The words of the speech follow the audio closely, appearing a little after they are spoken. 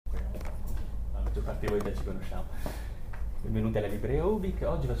maggior parte di voi già ci conosciamo. Benvenuti alla Libreria Ubik.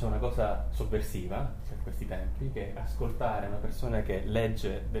 Oggi facciamo una cosa sovversiva per questi tempi, che è ascoltare una persona che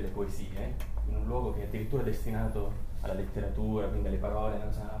legge delle poesie in un luogo che è addirittura destinato alla letteratura, quindi alle parole, una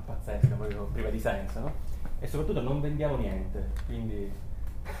cosa pazzesca, proprio priva di senso, no? E soprattutto non vendiamo niente, quindi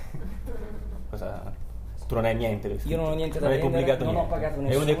cosa? Tu non hai niente. Io non ho niente da vendere, pubblicato non niente. ho pagato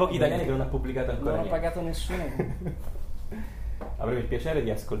nessuno. È uno dei pochi italiani che non ha pubblicato ancora niente. niente. Non ho pagato nessuno. Avremo il piacere di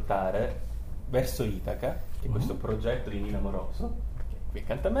ascoltare Verso, Itaca, che è questo progetto di Nino Amoroso, che è qui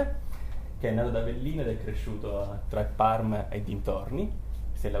accanto a me, che è nato da Avellino ed è cresciuto tra Parma e dintorni.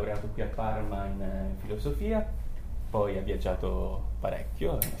 Si è laureato qui a Parma in filosofia, poi ha viaggiato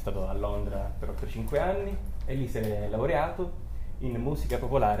parecchio, è stato a Londra per oltre 5 anni e lì si è laureato in musica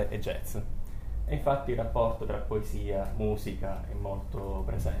popolare e jazz. E infatti il rapporto tra poesia, musica è molto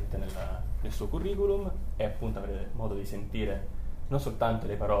presente nel suo curriculum, e appunto avrete modo di sentire non soltanto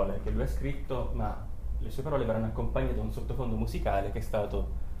le parole che lui ha scritto, ma le sue parole verranno accompagnate da un sottofondo musicale che è stato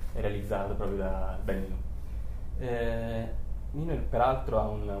realizzato proprio da Nino. Nino peraltro ha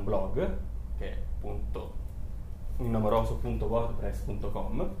un blog che è appunto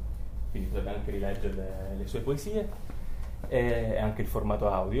ninomoroso.wordpress.com, quindi potete anche rileggere le sue poesie, e anche il formato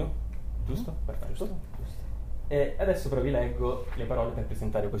audio. Giusto? Perfetto. Giusto. E adesso però vi leggo le parole per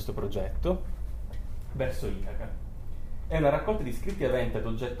presentare questo progetto. Verso, Itaca. È una raccolta di scritti aventi ad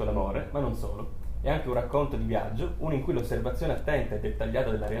oggetto l'amore, ma non solo. È anche un racconto di viaggio, uno in cui l'osservazione attenta e dettagliata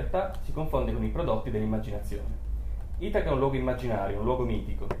della realtà si confonde con i prodotti dell'immaginazione. Itaca è un luogo immaginario, un luogo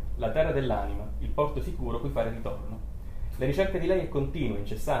mitico, la terra dell'anima, il porto sicuro cui fare ritorno. La ricerca di lei è continua,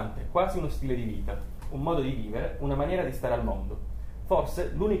 incessante, quasi uno stile di vita, un modo di vivere, una maniera di stare al mondo.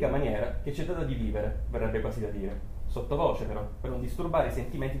 Forse l'unica maniera che ci è data di vivere, verrebbe quasi da dire, sottovoce però, per non disturbare i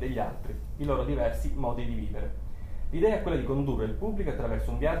sentimenti degli altri, i loro diversi modi di vivere. L'idea è quella di condurre il pubblico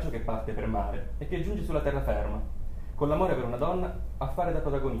attraverso un viaggio che parte per mare e che giunge sulla terraferma, con l'amore per una donna a fare da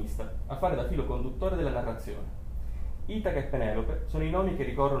protagonista, a fare da filo conduttore della narrazione. Itaca e Penelope sono i nomi che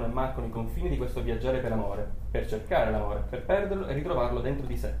ricorrono e marcano i confini di questo viaggiare per amore, per cercare l'amore, per perderlo e ritrovarlo dentro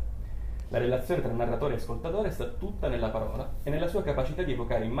di sé. La relazione tra narratore e ascoltatore sta tutta nella parola e nella sua capacità di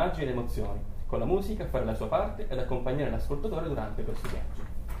evocare immagini ed emozioni, con la musica a fare la sua parte ed accompagnare l'ascoltatore durante questo viaggio.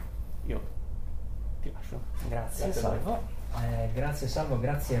 Io ti lascio. Grazie Salvo.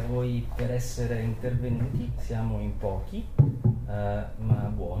 Grazie a voi per essere intervenuti. Siamo in pochi, ma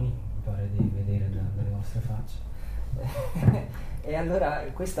buoni, mi pare di vedere dalle vostre facce. E allora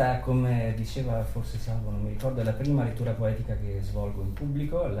questa, come diceva forse Salvo, non mi ricordo, è la prima lettura poetica che svolgo in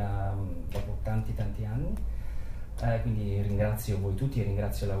pubblico dopo tanti anni, quindi ringrazio voi tutti e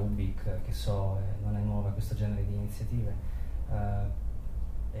ringrazio la Ubik, che so non è nuova questo genere di iniziative.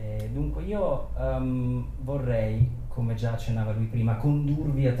 Dunque io vorrei, come già accennava lui prima,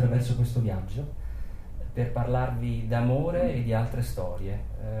 condurvi attraverso questo viaggio per parlarvi d'amore e di altre storie.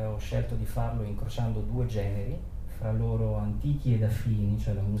 Ho scelto di farlo incrociando due generi fra loro antichi ed affini,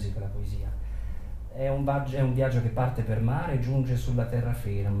 cioè la musica e la poesia. È un viaggio che parte per mare e giunge sulla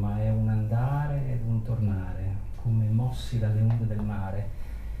terraferma, è un andare ed un tornare, come mossi dalle onde del mare.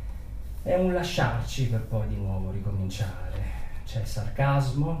 È un lasciarci per poi di nuovo ricominciare. C'è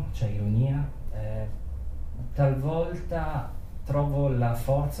sarcasmo, c'è ironia. Talvolta trovo la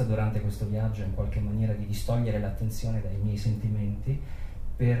forza durante questo viaggio in qualche maniera di distogliere l'attenzione dai miei sentimenti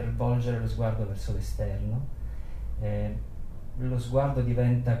per volgere lo sguardo verso l'esterno. Lo sguardo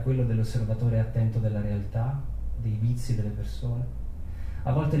diventa quello dell'osservatore attento della realtà, dei vizi delle persone.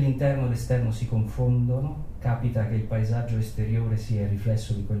 A volte l'interno e l'esterno si confondono, capita che il paesaggio esteriore sia il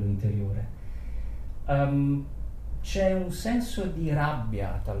riflesso di quello interiore. C'è un senso di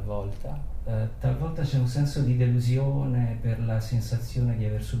rabbia talvolta c'è un senso di delusione per la sensazione di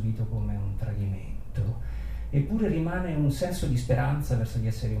aver subito come un tradimento, eppure rimane un senso di speranza verso gli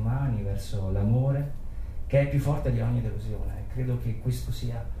esseri umani, verso l'amore, che è più forte di ogni delusione. Credo che questo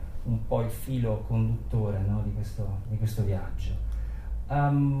sia un po' il filo conduttore, no, di questo viaggio.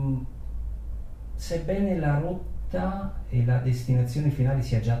 Sebbene la rotta e la destinazione finale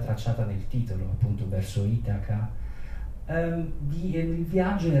sia già tracciata nel titolo, appunto Verso, Itaca, il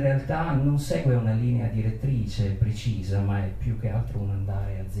viaggio in realtà non segue una linea direttrice precisa, ma è più che altro un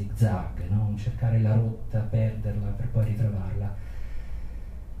andare a zig-zag, no? Un cercare la rotta, perderla per poi ritrovarla.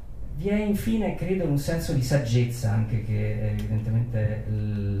 Vi è infine, credo, un senso di saggezza anche che evidentemente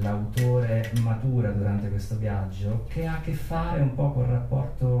l'autore matura durante questo viaggio, che ha a che fare un po' col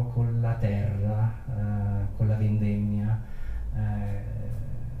rapporto con la terra, con la vendemmia,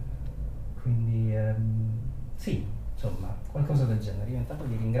 quindi sì, insomma, qualcosa del genere. Io intanto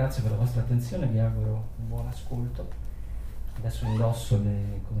vi ringrazio per la vostra attenzione, vi auguro un buon ascolto Adesso indosso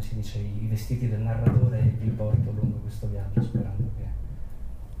come si dice, i vestiti del narratore e vi porto lungo questo viaggio, sperando che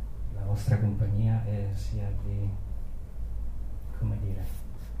la vostra compagnia sia di, come dire,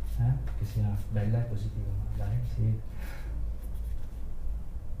 che sia bella e positiva. Dai, sì.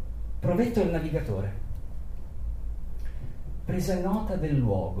 Provetto il navigatore. Prese nota del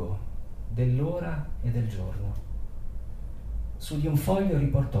luogo, dell'ora e del giorno. Su di un foglio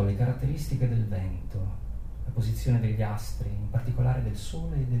riportò le caratteristiche del vento, la posizione degli astri, in particolare del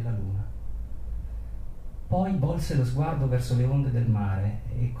sole e della luna. Poi volse lo sguardo verso le onde del mare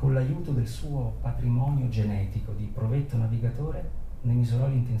e con l'aiuto del suo patrimonio genetico di provetto navigatore ne misurò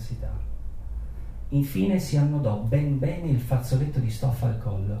l'intensità. Infine si annodò ben bene il fazzoletto di stoffa al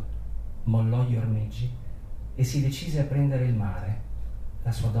collo, mollò gli ormeggi e si decise a prendere il mare,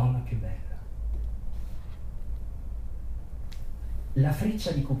 la sua donna più bella. La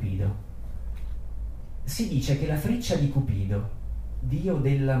freccia di Cupido. Si dice che la freccia di Cupido, dio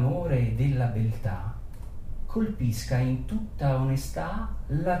dell'amore e della beltà, colpisca in tutta onestà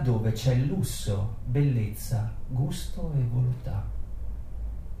laddove c'è lusso, bellezza, gusto e voluttà.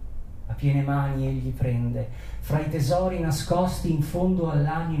 A piene mani egli prende fra i tesori nascosti in fondo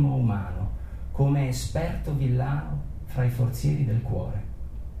all'animo umano, come esperto villano fra i forzieri del cuore.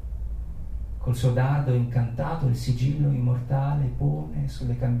 Col suo dardo incantato il sigillo immortale pone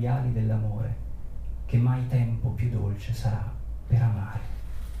sulle cambiali dell'amore, che mai tempo più dolce sarà per amare.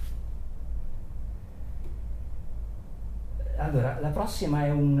 Allora, la prossima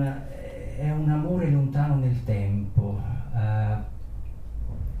è un amore lontano nel tempo.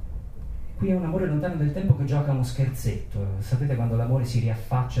 Qui è un amore lontano nel tempo che gioca uno scherzetto. Sapete quando l'amore si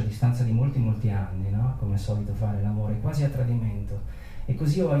riaffaccia a distanza di molti anni, no? Come è solito fare l'amore, quasi a tradimento. E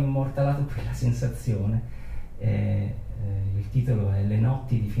così ho immortalato quella sensazione. Il titolo è Le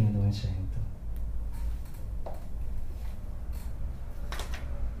notti di fine Novecento.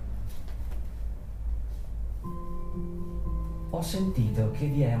 Ho sentito che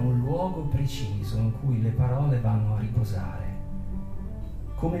vi è un luogo preciso in cui le parole vanno a riposare,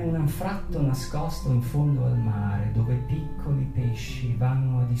 come un anfratto nascosto in fondo al mare, dove piccoli pesci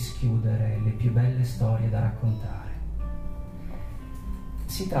vanno a dischiudere le più belle storie da raccontare.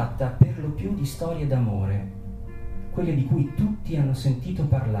 Si tratta per lo più di storie d'amore, quelle di cui tutti hanno sentito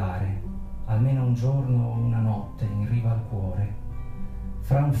parlare, almeno un giorno o una notte in riva al cuore,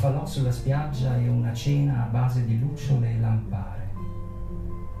 fra un falò sulla spiaggia e una cena a base di lucciole e lampare.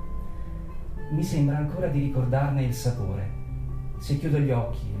 Mi sembra ancora di ricordarne il sapore. Se chiudo gli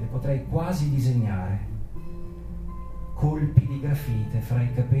occhi le potrei quasi disegnare. Colpi di grafite fra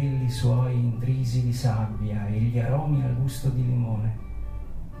i capelli suoi intrisi di sabbia e gli aromi al gusto di limone.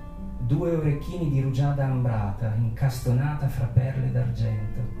 2 orecchini di rugiada ambrata incastonata fra perle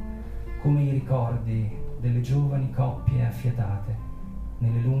d'argento, come i ricordi delle giovani coppie affiatate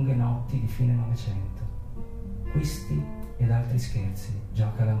nelle lunghe notti di fine Novecento. Questi ed altri scherzi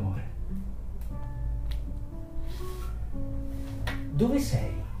gioca l'amore. Dove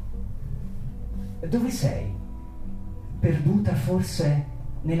sei? Dove sei? Perduta forse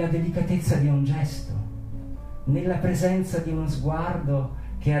nella delicatezza di un gesto, nella presenza di uno sguardo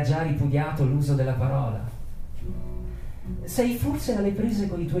che ha già ripudiato l'uso della parola? Sei forse alle prese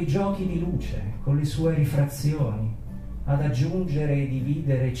con i tuoi giochi di luce, con le sue rifrazioni, ad aggiungere e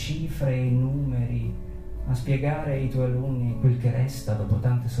dividere cifre e numeri, a spiegare ai tuoi alunni quel che resta dopo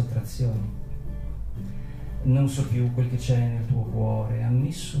tante sottrazioni? Non so più quel che c'è nel tuo cuore,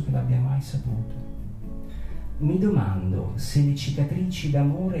 ammesso che l'abbia mai saputo. Mi domando se le cicatrici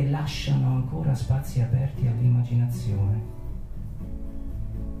d'amore lasciano ancora spazi aperti all'immaginazione.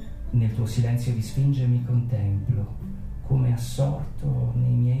 Nel tuo silenzio di sfinge mi contemplo, come assorto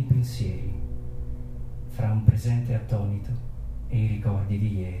nei miei pensieri, fra un presente attonito e i ricordi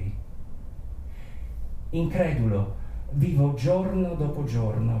di ieri. Incredulo, vivo giorno dopo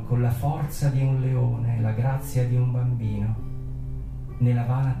giorno con la forza di un leone e la grazia di un bambino, nella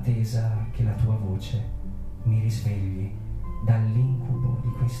vana attesa che la tua voce mi risvegli dall'incubo di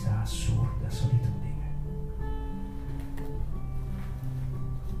questa assurda solitudine.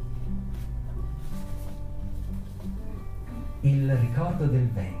 Il ricordo del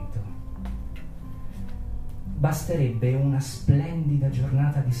vento. Basterebbe una splendida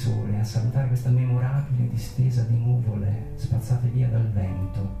giornata di sole a salutare questa memorabile distesa di nuvole spazzate via dal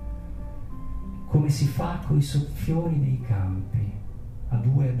vento, come si fa coi soffiori dei campi, a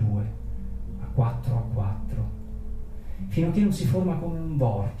 2 a 2, a 4 a 4, fino a che non si forma come un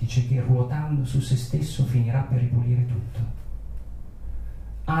vortice che ruotando su se stesso finirà per ripulire tutto.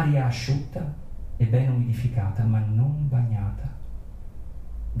 Aria asciutta e ben umidificata, ma non bagnata,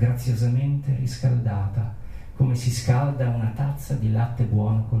 graziosamente riscaldata, come si scalda una tazza di latte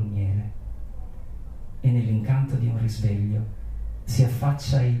buono col miele. E nell'incanto di un risveglio si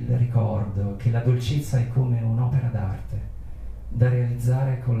affaccia il ricordo che la dolcezza è come un'opera d'arte da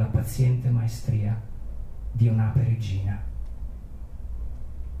realizzare con la paziente maestria di un'ape regina.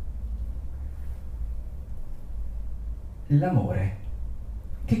 L'amore,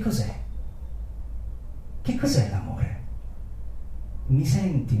 che cos'è? Che cos'è l'amore? Mi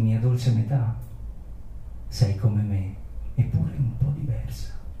senti, mia dolce metà? Sei come me, eppure un po'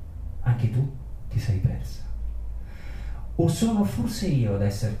 diversa. Anche tu ti sei persa. O sono forse io ad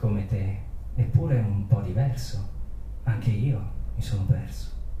essere come te, eppure un po' diverso? Anche io mi sono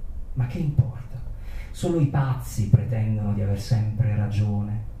perso. Ma che importa? Solo i pazzi pretendono di aver sempre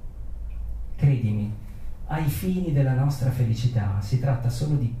ragione. Credimi, ai fini della nostra felicità si tratta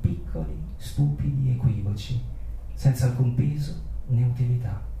solo di piccoli, stupidi equivoci, senza alcun peso né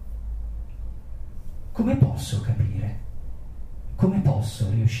utilità. Come posso capire? Come posso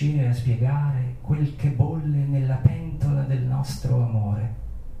riuscire a spiegare quel che bolle nella pentola del nostro amore?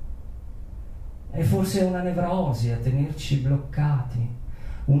 È forse una nevrosi a tenerci bloccati,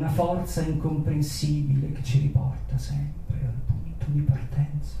 una forza incomprensibile che ci riporta sempre al punto di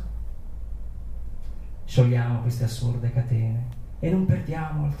partenza. Sciogliamo queste assurde catene e non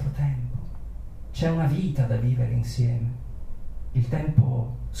perdiamo altro tempo. C'è una vita da vivere insieme. Il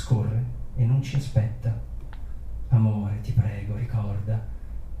tempo scorre e non ci aspetta. Amore, ti prego, ricorda,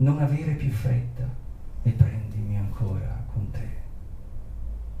 non avere più fretta e prendimi ancora con te.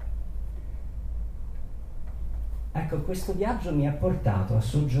 Ecco, questo viaggio mi ha portato a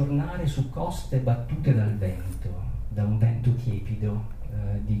soggiornare su coste battute dal vento, da un vento tiepido,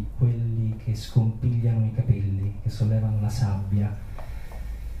 di quelli che scompigliano i capelli, che sollevano la sabbia,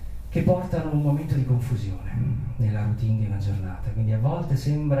 che portano un momento di confusione nella routine di una giornata. Quindi a volte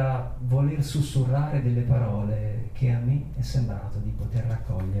sembra voler sussurrare delle parole che a me è sembrato di poter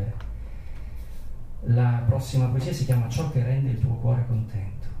raccogliere. La prossima poesia si chiama Ciò che rende il tuo cuore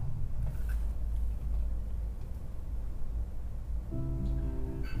contento.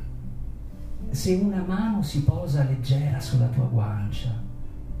 Se una mano si posa leggera sulla tua guancia,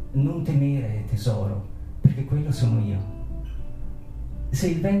 non temere, tesoro, perché quello sono io. Se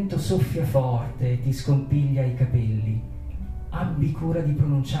il vento soffia forte e ti scompiglia i capelli, abbi cura di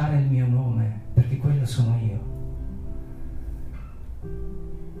pronunciare il mio nome, perché quello sono io.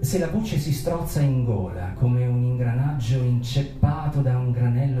 Se la voce si strozza in gola come un ingranaggio inceppato da un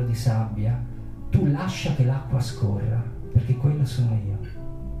granello di sabbia, tu lascia che l'acqua scorra, perché quello sono io.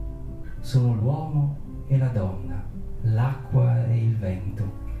 Sono l'uomo e la donna, l'acqua e il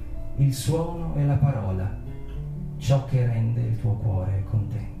vento, il suono e la parola, ciò che rende il tuo cuore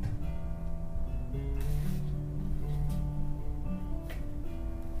contento.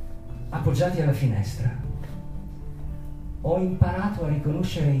 Appoggiati alla finestra, ho imparato a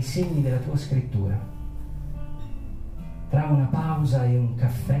riconoscere i segni della tua scrittura. Tra una pausa e un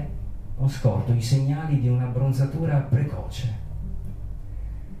caffè ho scorto i segnali di un'abbronzatura precoce.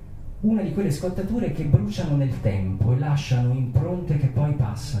 Una di quelle scottature che bruciano nel tempo e lasciano impronte che poi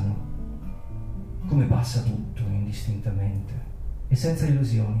passano, come passa tutto indistintamente e senza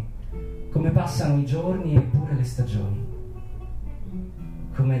illusioni, come passano i giorni e pure le stagioni.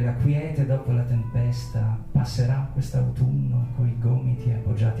 Come la quiete dopo la tempesta passerà quest'autunno coi gomiti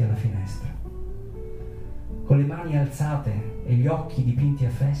appoggiati alla finestra. Con le mani alzate e gli occhi dipinti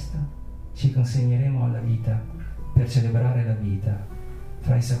a festa ci consegneremo alla vita per celebrare la vita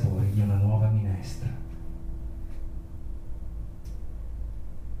fra i sapori di una nuova minestra.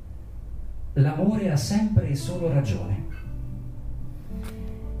 L'amore ha sempre e solo ragione.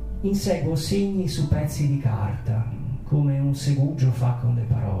 Inseguo segni su pezzi di carta, come un segugio fa con le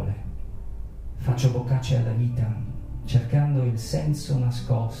parole. Faccio boccacce alla vita, cercando il senso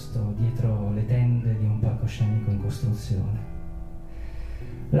nascosto dietro le tende di un palcoscenico in costruzione.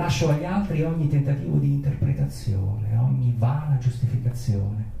 Lascio agli altri ogni tentativo di interpretazione, ogni vana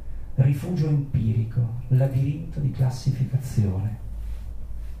giustificazione, rifugio empirico, labirinto di classificazione.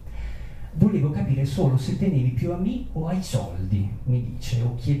 Volevo capire solo se tenevi più a me o ai soldi, mi dice,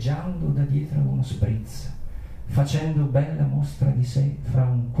 occhieggiando da dietro uno spritz, facendo bella mostra di sé fra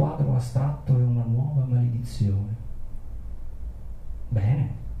un quadro astratto e una nuova maledizione. Bene,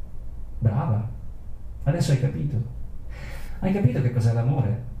 brava, adesso hai capito. Hai capito che cos'è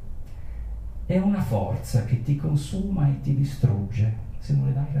l'amore? È una forza che ti consuma e ti distrugge se non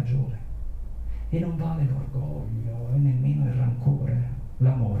le dai ragione. E non vale l'orgoglio e nemmeno il rancore.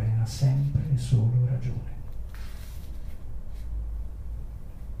 L'amore ha sempre e solo ragione.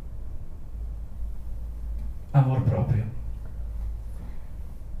 Amor proprio.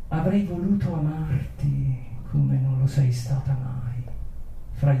 Avrei voluto amarti come non lo sei stata mai,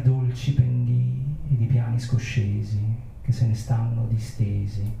 fra i dolci pendii ed i piani scoscesi che se ne stanno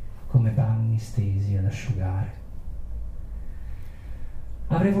distesi come panni stesi ad asciugare.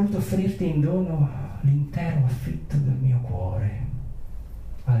 Avrei voluto offrirti in dono l'intero affitto del mio cuore,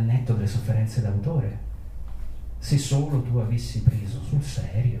 al netto delle sofferenze d'autore, se solo tu avessi preso sul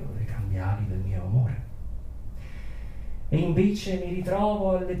serio le cambiali del mio amore. E invece mi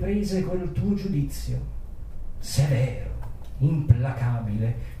ritrovo alle prese col tuo giudizio, severo,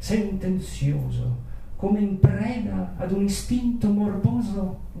 implacabile, sentenzioso, come in preda ad un istinto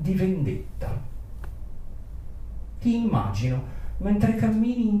morboso di vendetta. Ti immagino mentre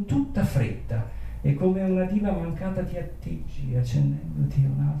cammini in tutta fretta e come una diva mancata ti atteggi accendendoti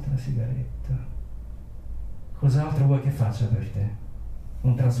un'altra sigaretta. Cos'altro vuoi che faccia per te?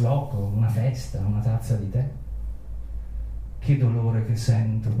 Un trasloco, una festa, una tazza di tè? Che dolore che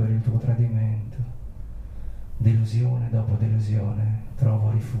sento per il tuo tradimento. Delusione dopo delusione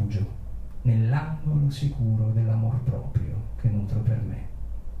trovo rifugio nell'angolo sicuro dell'amor proprio che nutro per me.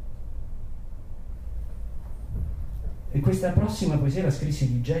 E questa prossima poesia la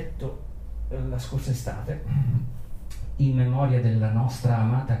scrissi di getto la scorsa estate, in memoria della nostra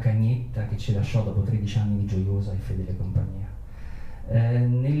amata cagnetta che ci lasciò dopo 13 anni di gioiosa e fedele compagnia.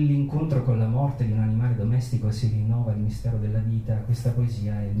 Nell'incontro con la morte di un animale domestico si rinnova il mistero della vita. Questa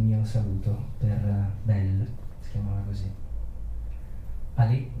poesia è il mio saluto per Belle, si chiamava così.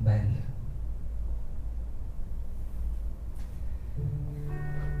 Allez, Belle.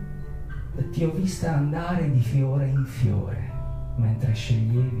 Ti ho vista andare di fiore in fiore mentre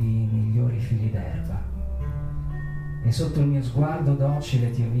sceglievi i migliori fili d'erba, e sotto il mio sguardo docile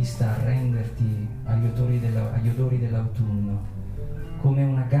ti ho vista arrenderti agli odori dell'autunno come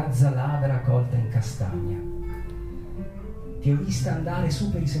una gazza ladra colta in castagna. Ti ho vista andare su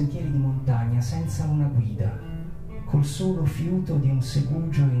per i sentieri di montagna senza una guida, col solo fiuto di un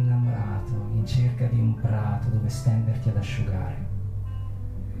segugio innamorato in cerca di un prato dove stenderti ad asciugare.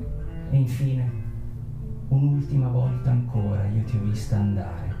 E infine, un'ultima volta ancora io ti ho vista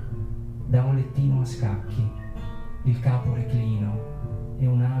andare, da un lettino a scacchi, il capo reclino e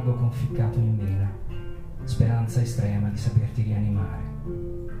un ago conficcato in vena, speranza estrema di saperti rianimare.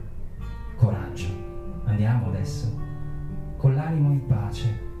 Coraggio, andiamo adesso, con l'animo in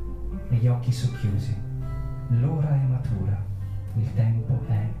pace e gli occhi socchiusi. L'ora è matura, il tempo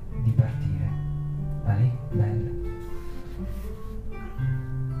è di partire. Allez, Belle.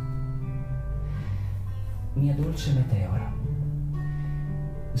 Mia dolce meteora,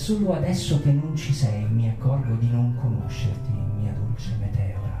 solo adesso che non ci sei mi accorgo di non conoscerti, mia dolce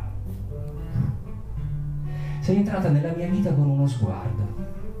meteora. Sei entrata nella mia vita con uno sguardo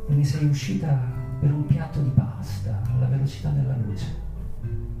e ne sei uscita per un piatto di pasta alla velocità della luce.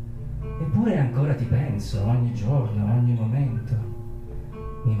 Eppure ancora ti penso ogni giorno, ogni momento.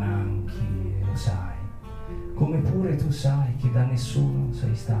 Mi manchi e lo sai, come pure tu sai che da nessuno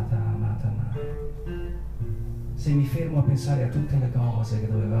sei stata amata mai. Se mi fermo a pensare a tutte le cose che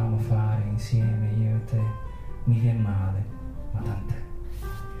dovevamo fare insieme, io e te, mi viene male, ma tant'è.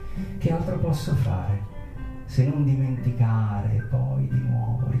 Che altro posso fare se non dimenticare e poi di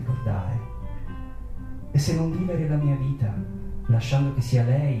nuovo ricordare? E se non vivere la mia vita, lasciando che sia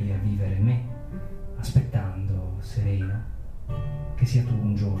lei a vivere me, aspettando sereno che sia tu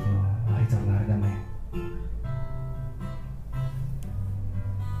un giorno a ritornare da me?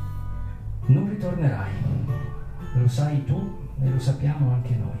 Non ritornerai. Lo sai tu e lo sappiamo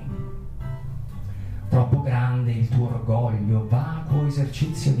anche noi. Troppo grande il tuo orgoglio, vacuo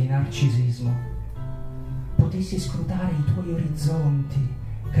esercizio di narcisismo. Potessi scrutare i tuoi orizzonti,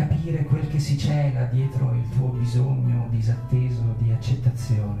 capire quel che si cela dietro il tuo bisogno disatteso di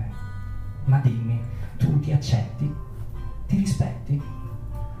accettazione. Ma dimmi, tu ti accetti? Ti rispetti?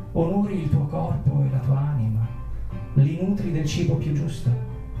 Onori il tuo corpo e la tua anima? Li nutri del cibo più giusto?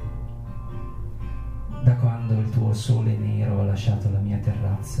 Da quando il tuo sole nero ha lasciato la mia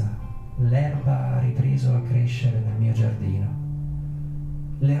terrazza, l'erba ha ripreso a crescere nel mio giardino.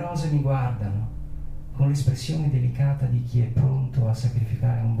 Le rose mi guardano con l'espressione delicata di chi è pronto a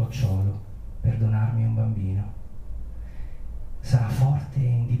sacrificare un bocciolo per donarmi un bambino. Sarà forte e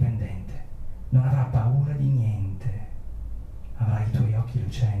indipendente, non avrà paura di niente. Avrai i tuoi occhi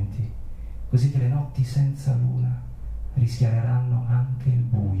lucenti, così che le notti senza luna rischiareranno anche il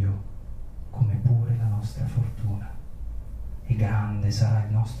buio, come pure la nostra fortuna. E grande sarà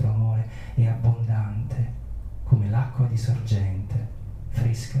il nostro amore e abbondante come l'acqua di sorgente,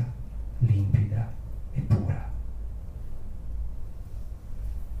 fresca, limpida e pura.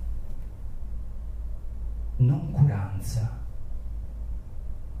 Noncuranza.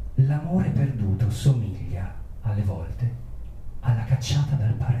 L'amore perduto somiglia alle volte, alla cacciata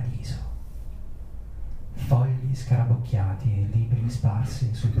dal paradiso. Fogli scarabocchiati e libri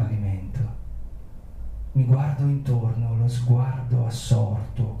sparsi sul pavimento. Mi guardo intorno, lo sguardo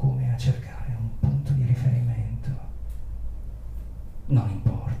assorto, come a cercare un punto di riferimento. Non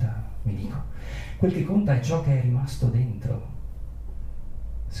importa, mi dico. Quel che conta è ciò che è rimasto dentro.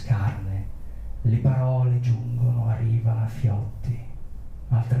 Scarne, le parole giungono, arrivano a fiotti.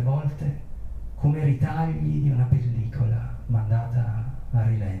 Altre volte come ritagli di una pellicola mandata a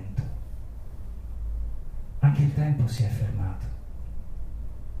rilento. Anche il tempo si è fermato.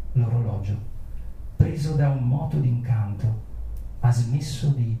 L'orologio, preso da un moto d'incanto, ha smesso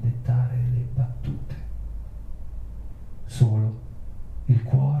di dettare le battute. Solo il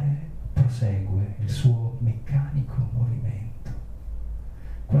cuore prosegue il suo meccanico movimento,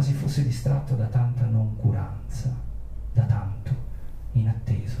 quasi fosse distratto da tanta noncuranza, da tanto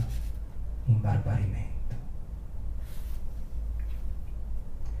inatteso imbarbarimento.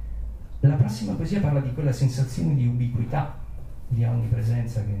 La prossima poesia parla di quella sensazione di ubiquità, di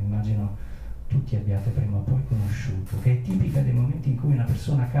onnipresenza che immagino tutti abbiate prima o poi conosciuto, che è tipica dei momenti in cui una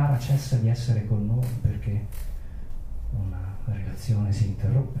persona cara cessa di essere con noi perché una relazione si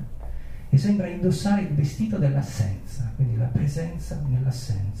interrompe e sembra indossare il vestito dell'assenza, quindi la presenza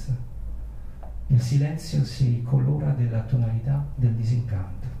nell'assenza. Il silenzio si colora della tonalità del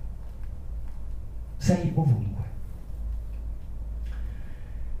disincanto. Sei ovunque.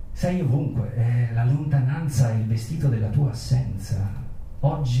 Sei ovunque, è la lontananza il vestito della tua assenza.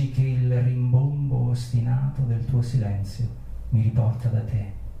 Oggi che il rimbombo ostinato del tuo silenzio mi riporta da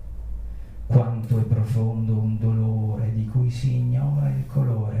te. Quanto è profondo un dolore di cui si ignora il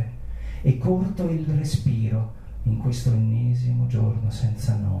colore e corto il respiro in questo ennesimo giorno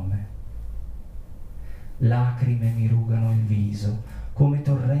senza nome. Lacrime mi rugano il viso come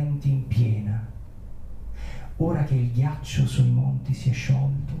torrenti in piena. Ora che il ghiaccio sui monti si è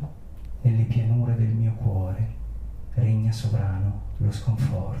sciolto, nelle pianure del mio cuore regna sovrano lo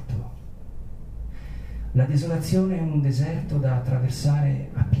sconforto. La desolazione è un deserto da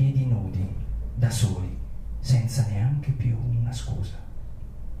attraversare a piedi nudi, da soli, senza neanche più una scusa.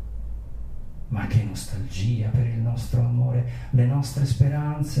 Ma che nostalgia per il nostro amore, le nostre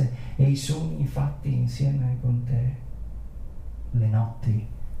speranze e i sogni fatti insieme con te. Le notti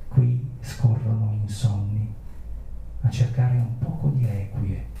qui scorrono insonni a cercare un poco di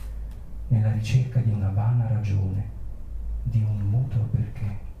requie nella ricerca di una vana ragione, di un mutuo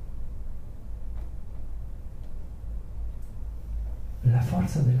perché. La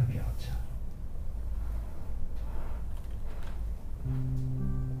forza della pioggia.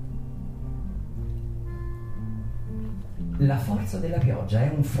 La forza della pioggia è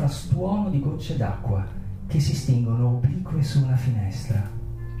un frastuono di gocce d'acqua che si stingono oblique su una finestra,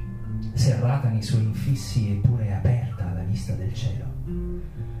 serrata nei suoi infissi eppure aperta alla vista del cielo.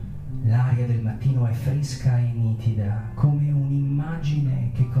 L'aria del mattino è fresca e nitida, come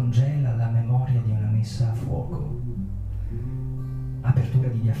un'immagine che congela la memoria di una messa a fuoco. Apertura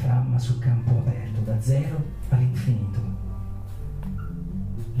di diaframma su campo aperto, da zero all'infinito.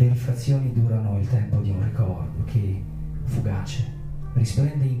 Le rifrazioni durano il tempo di un ricordo che, fugace,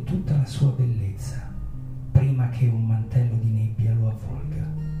 risplende in tutta la sua bellezza, prima che un mantello di nebbia lo avvolga,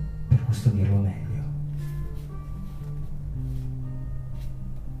 per custodirlo meglio.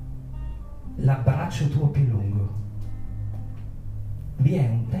 L'abbraccio tuo più lungo. Vi è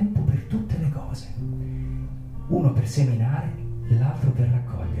un tempo per tutte le cose, uno per seminare, l'altro per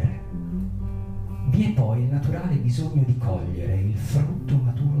raccogliere. Vi è poi il naturale bisogno di cogliere il frutto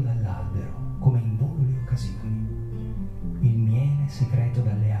maturo dall'albero, come in volo le occasioni, il miele segreto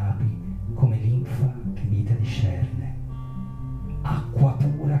dalle api, come linfa che vita discerne, acqua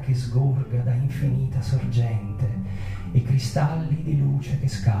pura che sgorga da infinita sorgente e cristalli di luce che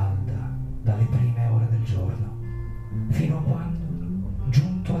scalda dalle prime ore del giorno, fino a quando,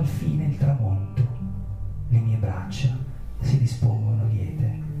 giunto al fine il tramonto, le mie braccia si dispongono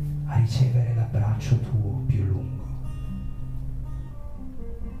liete a ricevere l'abbraccio tuo più lungo.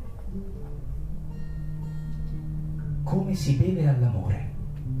 Come si beve all'amore.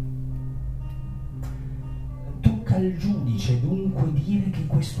 Tocca al giudice dunque dire che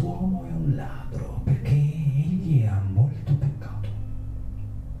quest'uomo è un ladro, perché egli ha molto peccato.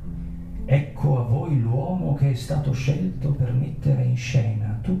 Ecco a voi l'uomo che è stato scelto per mettere in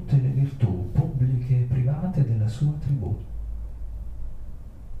scena tutte le virtù pubbliche e private della sua tribù.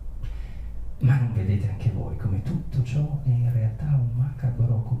 Ma non vedete anche voi come tutto ciò è in realtà un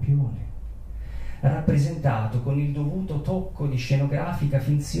macabro copione, rappresentato con il dovuto tocco di scenografica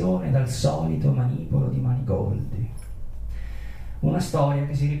finzione dal solito manipolo di Manigoldi. Una storia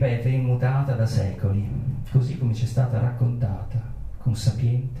che si ripete immutata da secoli, così come ci è stata raccontata, con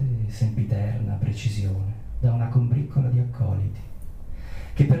sapiente e sempiterna precisione, da una combriccola di accoliti,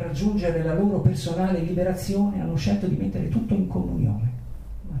 che per raggiungere la loro personale liberazione hanno scelto di mettere tutto in comunione.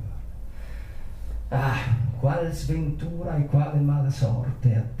 Ah, qual sventura e quale mala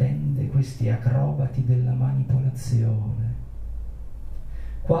sorte attende questi acrobati della manipolazione.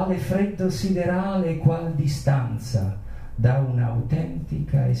 Quale freddo siderale e qual distanza da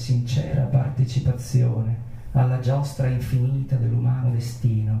un'autentica e sincera partecipazione alla giostra infinita dell'umano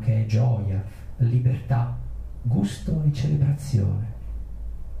destino, che è gioia, libertà, gusto e celebrazione.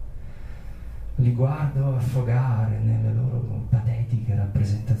 Li guardo affogare nelle loro patetiche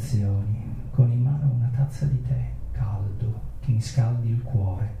rappresentazioni, con in mano una tazza di tè caldo che mi scaldi il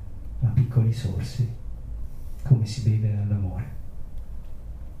cuore a piccoli sorsi, come si beve all'amore.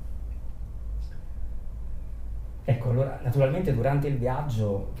 Ecco, allora, naturalmente durante il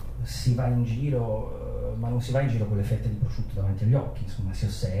viaggio si va in giro, ma non si va in giro con le fette di prosciutto davanti agli occhi, insomma, si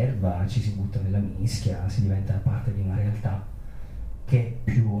osserva, ci si butta nella mischia, si diventa parte di una realtà che,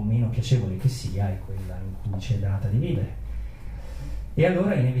 più o meno piacevole che sia, è quella in cui ci è data di vivere. E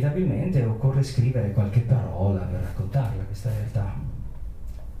allora inevitabilmente occorre scrivere qualche parola per raccontarla, questa realtà.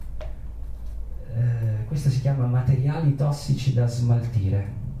 Questa si chiama Materiali tossici da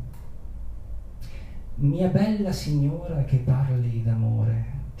smaltire. Mia bella signora che parli d'amore,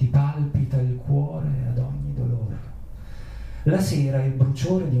 ti palpita il cuore ad ogni dolore. La sera il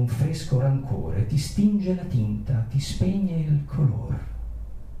bruciore di un fresco rancore ti stinge la tinta, ti spegne il color.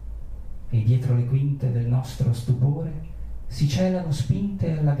 E dietro le quinte del nostro stupore si celano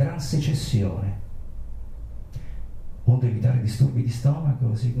spinte alla gran secessione. Onde evitare disturbi di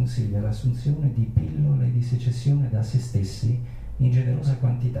stomaco si consiglia l'assunzione di pillole di secessione da se stessi in generosa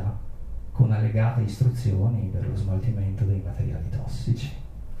quantità, con allegate istruzioni per lo smaltimento dei materiali tossici.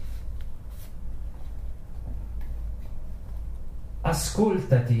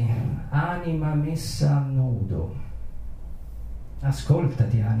 Ascoltati, anima messa a nudo.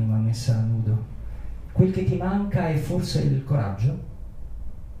 Ascoltati, anima messa a nudo. Quel che ti manca è forse il coraggio?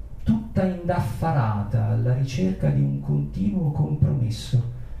 Tutta indaffarata alla ricerca di un continuo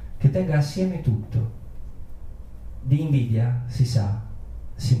compromesso che tenga assieme tutto. Di invidia, si sa,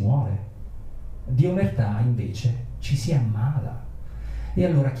 si muore. Di omertà invece ci si ammala. E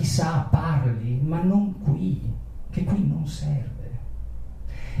allora chissà parli, ma non qui, che qui non serve.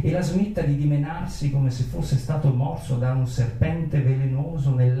 E la smetta di dimenarsi come se fosse stato morso da un serpente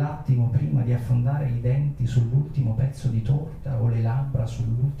velenoso nell'attimo prima di affondare i denti sull'ultimo pezzo di torta o le labbra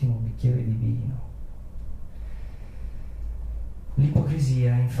sull'ultimo bicchiere di vino.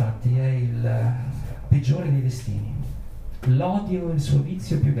 L'ipocrisia, infatti, è il peggiore dei destini. L'odio è il suo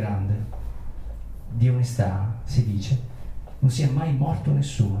vizio più grande. Di onestà, si dice, non sia mai morto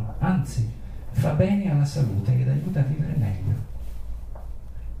nessuno, anzi, fa bene alla salute ed aiuta a vivere meglio.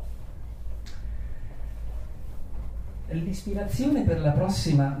 L'ispirazione per la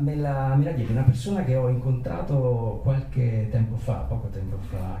prossima me la diede una persona che ho incontrato qualche tempo fa, poco tempo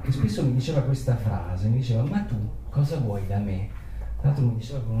fa, che spesso mi diceva questa frase, mi diceva: ma tu cosa vuoi da me? Tra l'altro mi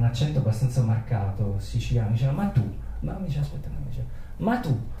diceva con un accento abbastanza marcato siciliano, mi diceva: ma tu, ma mi diceva, aspetta, mi diceva, ma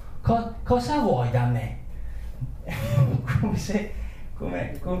tu cosa vuoi da me? Come se,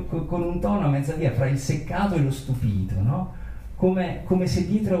 con un tono a mezza via fra il seccato e lo stupito, no? Come se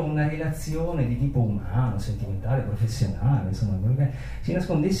dietro una relazione di tipo umano, sentimentale, professionale, insomma, si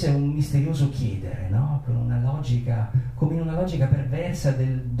nascondesse un misterioso chiedere, no? Con una logica, come in una logica perversa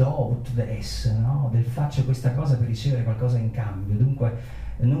del do ut des, no? Del faccio questa cosa per ricevere qualcosa in cambio, dunque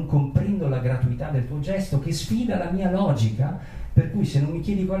non comprendo la gratuità del tuo gesto che sfida la mia logica, per cui se non mi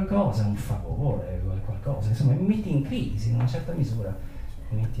chiedi qualcosa, un favore, qualcosa, insomma, mi metti in crisi, in una certa misura,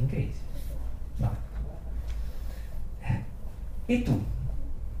 mi metti in crisi. No. E tu,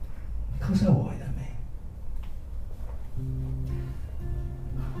 cosa vuoi da me?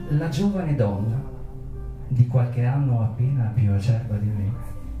 La giovane donna, di qualche anno appena più acerba di me,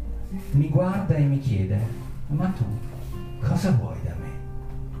 mi guarda e mi chiede: ma tu, cosa vuoi da me?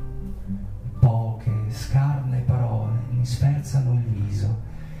 Poche, scarne parole mi sferzano il viso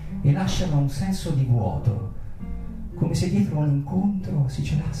e lasciano un senso di vuoto, come se dietro un incontro si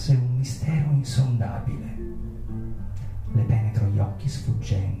celasse un mistero insondabile. Le penetro gli occhi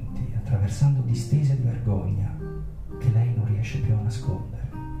sfuggenti, attraversando distese di vergogna che lei non riesce più a nascondere.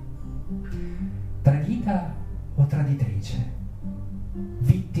 Tradita o traditrice?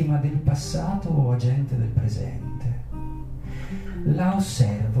 Vittima del passato o agente del presente? La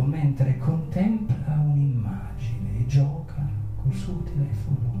osservo mentre contempla un'immagine e gioca col suo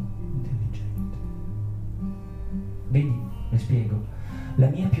telefono intelligente. Vedi, le spiego, La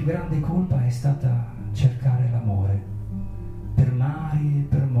mia più grande colpa è stata cercare l'amore. Per mari e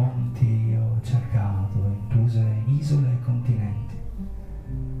per monti ho cercato, incluse isole e continenti.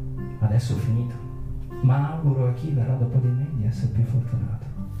 Adesso ho finito, ma auguro a chi verrà dopo di me di essere più fortunato.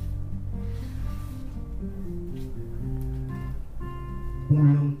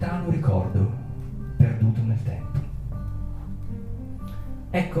 Un lontano ricordo perduto nel tempo.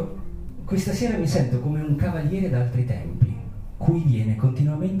 Ecco, questa sera mi sento come un cavaliere d'altri tempi, cui viene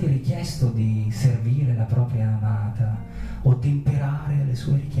continuamente richiesto di servire la propria amata, ottemperare alle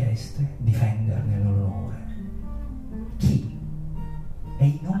sue richieste, difenderne l'onore. Chi? E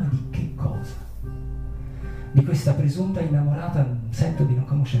in nome di che cosa? Di questa presunta innamorata sento di non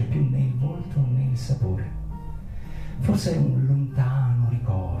conoscere più né il volto né il sapore. Forse è un lontano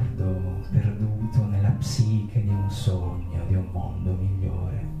ricordo perduto nella psiche di un sogno, di un mondo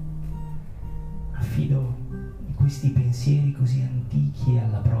migliore. Affido questi pensieri così antichi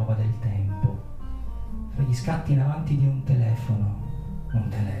alla prova del tempo, fra gli scatti in avanti di un telefono,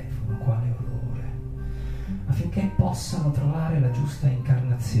 quale orrore, affinché possano trovare la giusta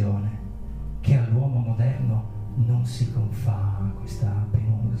incarnazione, che all'uomo moderno non si confà questa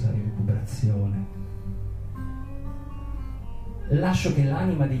penosa rilucubrazione. Lascio che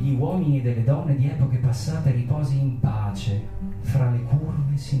l'anima degli uomini e delle donne di epoche passate riposi in pace fra le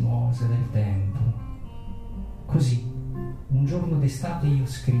curve sinuose del tempo. Così, un giorno d'estate io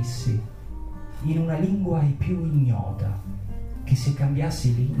scrissi, in una lingua ai più ignota, che se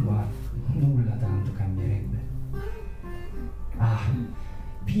cambiassi lingua nulla tanto cambierebbe. Ah,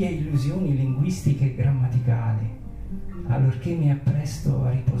 pie illusioni linguistiche e grammaticali, allorché mi appresto a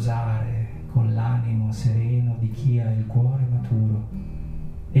riposare con l'animo sereno di chi ha il cuore maturo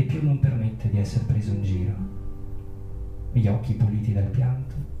e più non permette di essere preso in giro. Gli occhi puliti dal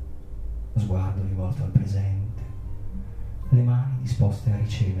pianto, lo sguardo rivolto al presente, le mani disposte a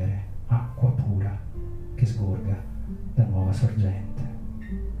ricevere acqua pura che sgorga da nuova sorgente.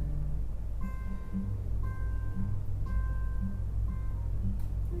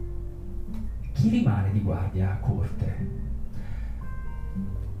 Chi rimane di guardia a corte?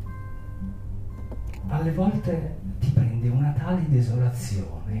 Alle volte ti prende una tale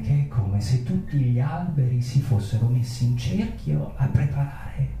desolazione che è come se tutti gli alberi si fossero messi in cerchio a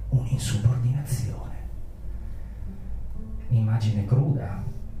preparare un'insubordinazione. Immagine cruda,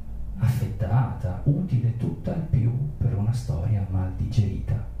 affettata, utile tutt'al più per una storia mal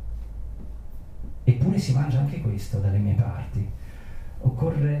digerita. Eppure si mangia anche questo dalle mie parti.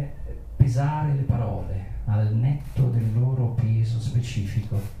 Occorre pesare le parole al netto del loro peso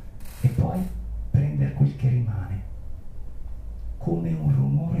specifico e poi prendere quel che rimane, come un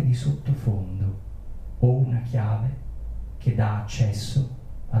rumore di sottofondo o una chiave che dà accesso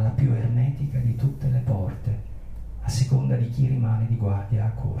alla più ermetica di tutte le porte, a seconda di chi rimane di guardia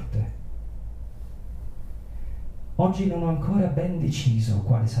a corte. Oggi non ho ancora ben deciso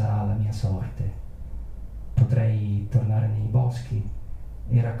quale sarà la mia sorte. Potrei tornare nei boschi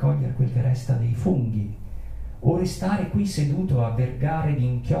e raccogliere quel che resta dei funghi, o restare qui seduto a vergare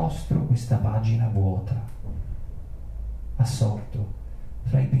d'inchiostro questa pagina vuota, assorto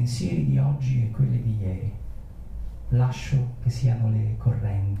fra i pensieri di oggi e quelli di ieri. Lascio che siano le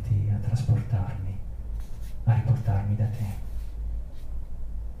correnti a trasportarmi, a riportarmi da te.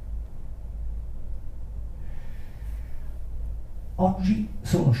 Oggi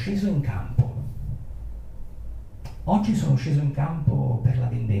sono sceso in campo. Oggi sono sceso in campo per la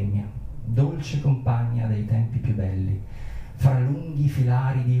vendemmia, dolce compagna dei tempi più belli, fra lunghi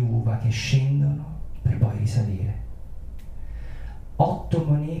filari di uva che scendono per poi risalire. 8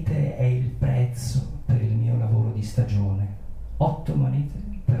 monete è il prezzo per il mio lavoro di stagione, 8 monete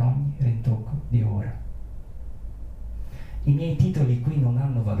per ogni rintocco di ora. I miei titoli qui non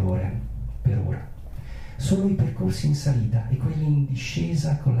hanno valore per ora, solo i percorsi in salita e quelli in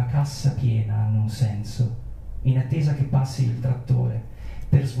discesa con la cassa piena hanno un senso, in attesa che passi il trattore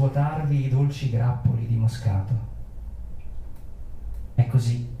per svuotarvi i dolci grappoli di moscato. È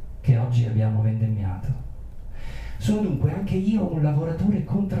così che oggi abbiamo vendemmiato. Sono dunque anche io un lavoratore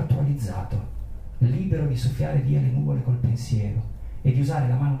contrattualizzato, libero di soffiare via le nuvole col pensiero e di usare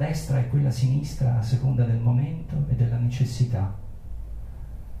la mano destra e quella sinistra a seconda del momento e della necessità.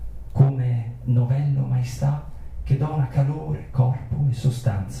 Come novello maestà che dona calore, corpo e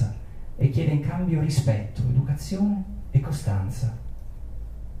sostanza e chiede in cambio rispetto, educazione e costanza.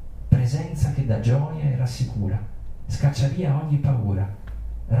 Presenza che dà gioia e rassicura, scaccia via ogni paura,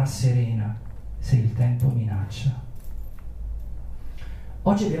 rasserena se il tempo minaccia.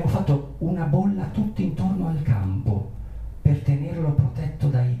 Oggi abbiamo fatto una bolla tutti intorno al campo per tenerlo protetto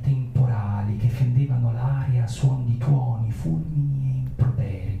dai temporali che fendevano l'aria a suon di tuoni, fulmini e impropetti.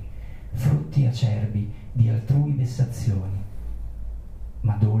 acerbi di altrui vessazioni,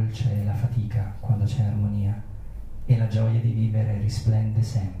 ma dolce è la fatica quando c'è armonia, e la gioia di vivere risplende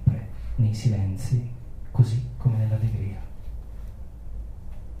sempre nei silenzi, così come nell'allegria.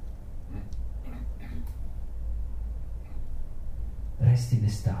 Resti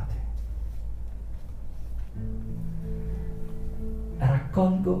d'estate.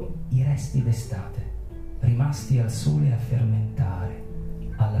 Raccolgo i resti d'estate, rimasti al sole a fermentare,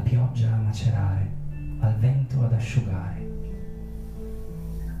 alla pioggia a macerare, al vento ad asciugare.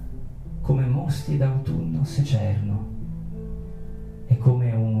 Come mosti d'autunno secerno, e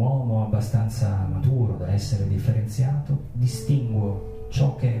come un uomo abbastanza maturo da essere differenziato, distinguo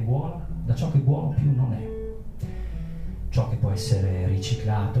ciò che è buono da ciò che buono più non è. Ciò che può essere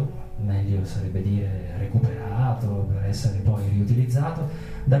riciclato, meglio sarebbe dire recuperato per essere poi riutilizzato,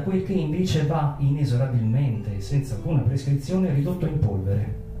 da quel che invece va inesorabilmente, senza alcuna prescrizione, ridotto in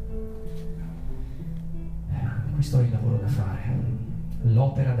polvere. Questo è il lavoro da fare,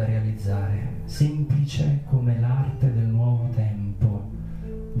 l'opera da realizzare, semplice come l'arte del nuovo tempo,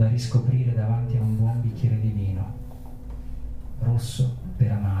 da riscoprire davanti a un buon bicchiere di vino, rosso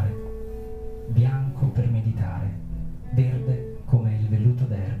per amare, bianco per meditare, verde come il velluto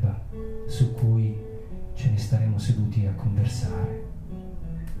d'erba su cui ce ne staremo seduti a conversare.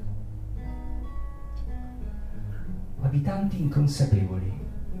 Abitanti inconsapevoli.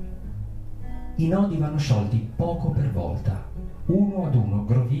 I nodi vanno sciolti poco per volta, uno ad uno,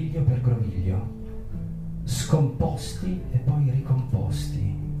 groviglio per groviglio, scomposti e poi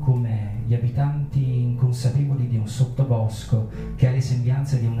ricomposti, come gli abitanti inconsapevoli di un sottobosco che ha le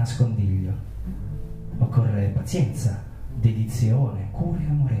sembianze di un nascondiglio. Occorre pazienza, dedizione, cure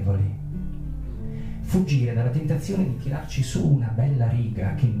amorevoli. Fuggire dalla tentazione di tirarci su una bella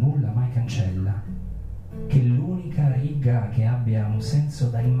riga che nulla mai cancella, che l'unica riga che abbia un senso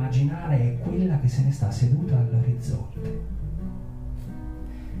da immaginare è quella che se ne sta seduta all'orizzonte.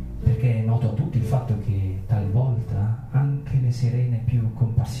 Perché è noto a tutti il fatto che talvolta anche le sirene più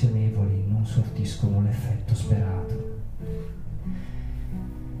compassionevoli non sortiscono l'effetto sperato.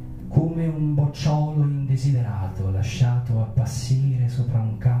 Come un bocciolo indesiderato lasciato appassire sopra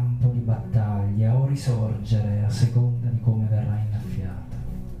un campo di battaglia o risorgere a seconda di come verrà innaffiato.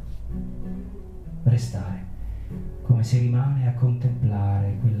 Restare, come si rimane a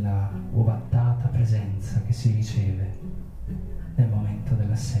contemplare quella ovattata presenza che si riceve nel momento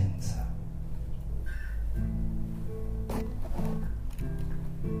dell'assenza.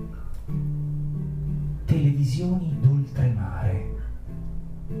 Televisioni d'oltremare.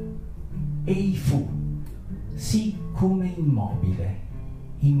 Ei fu, sì come immobile,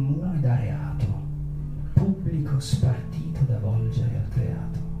 immune da reato, pubblico spartito da volgere al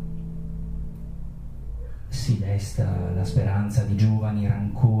creato. Si desta la speranza di giovani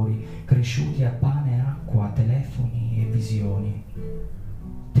rancori cresciuti a pane e acqua, telefoni e visioni,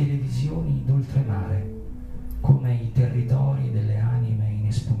 televisioni d'oltremare, come i territori delle anime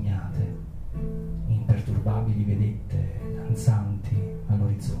inespugnate, imperturbabili vedette danzanti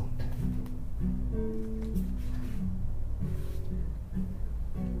all'orizzonte.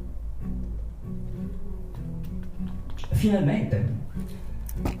 Finalmente,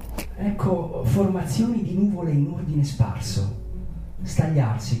 ecco formazioni di nuvole in ordine sparso,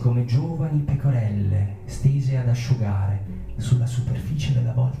 stagliarsi come giovani pecorelle stese ad asciugare sulla superficie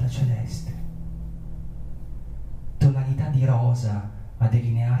della volta celeste. Tonalità di rosa a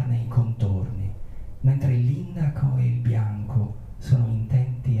delinearne i contorni, mentre l'indaco e il bianco sono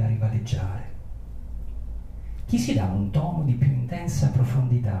intenti a rivaleggiare. Chi si dà un tono di più intensa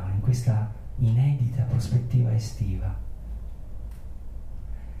profondità in questa inedita prospettiva estiva?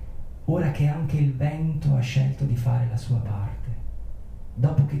 Ora che anche il vento ha scelto di fare la sua parte,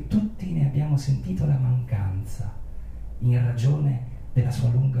 dopo che tutti ne abbiamo sentito la mancanza in ragione della sua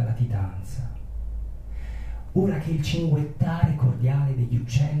lunga latitanza, ora che il cinguettare cordiale degli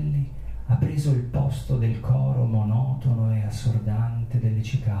uccelli ha preso il posto del coro monotono e assordante delle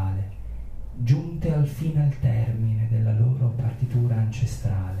cicale, giunte al fine al termine della loro partitura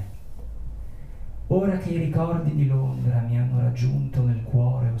ancestrale. Ora che i ricordi di Londra mi hanno raggiunto nel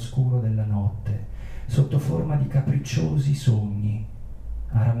cuore oscuro della notte, sotto forma di capricciosi sogni,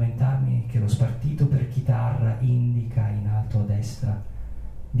 a rammentarmi che lo spartito per chitarra indica in alto a destra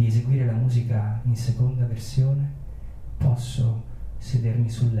di eseguire la musica in seconda versione, posso sedermi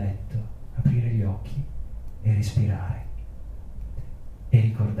sul letto, aprire gli occhi e respirare e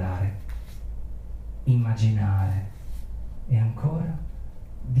ricordare, immaginare e ancora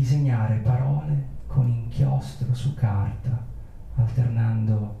disegnare parole con inchiostro su carta,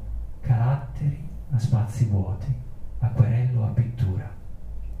 alternando caratteri a spazi vuoti, acquerello a pittura.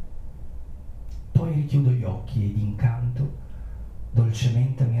 poi richiudo gli occhi e d'incanto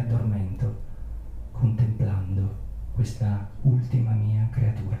dolcemente mi addormento, contemplando questa ultima mia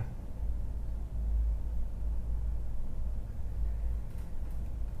creatura.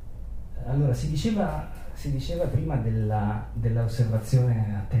 Allora, si diceva prima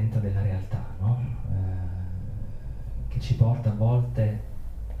dell'osservazione attenta della realtà, no? Che ci porta a volte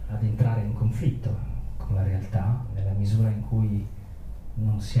ad entrare in conflitto con la realtà, nella misura in cui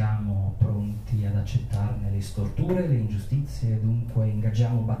non siamo pronti ad accettarne le storture, le ingiustizie, e dunque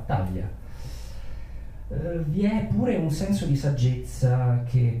ingaggiamo battaglia. Vi è pure un senso di saggezza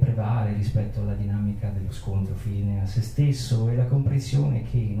che prevale rispetto alla dinamica dello scontro fine a se stesso e la comprensione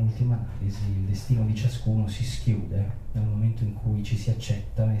che in ultima analisi il destino di ciascuno si schiude nel momento in cui ci si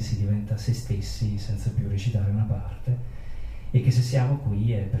accetta e si diventa se stessi senza più recitare una parte, e che se siamo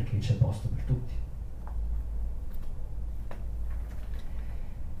qui è perché c'è posto per tutti.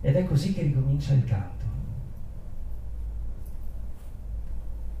 Ed è così che ricomincia il canto.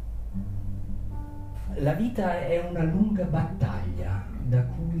 La vita è una lunga battaglia da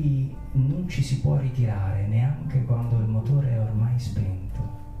cui non ci si può ritirare neanche quando il motore è ormai spento.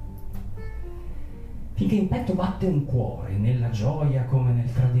 Finché in petto batte un cuore, nella gioia come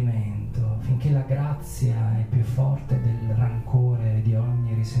nel tradimento, finché la grazia è più forte del rancore e di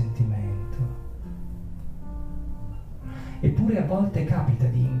ogni risentimento. Eppure a volte capita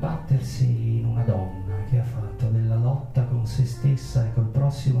di imbattersi in una donna che ha fatto della lotta con se stessa e col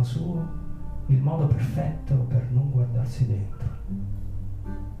prossimo suo il modo perfetto per non guardarsi dentro.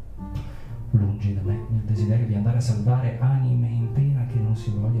 Lungi da me il desiderio di andare a salvare anime in pena che non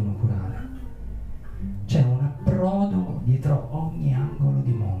si vogliono curare. C'è un approdo dietro ogni angolo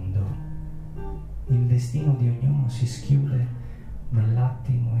di mondo. Il destino di ognuno si schiude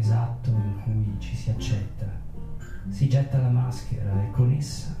nell'attimo esatto in cui ci si accetta. Si getta la maschera e con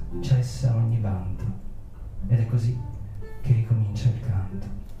essa cessa ogni vanto. Ed è così che ricomincia il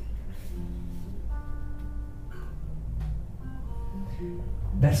canto.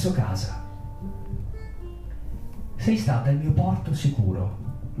 Verso casa. Sei stata il mio porto sicuro,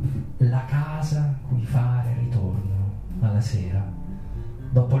 la casa cui fare ritorno alla sera,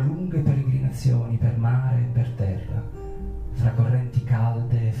 dopo lunghe peregrinazioni per mare e per terra, fra correnti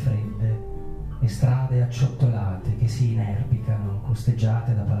calde e fredde e strade acciottolate che si inerpicano,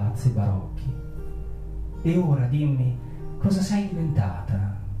 costeggiate da palazzi barocchi. E ora dimmi, cosa sei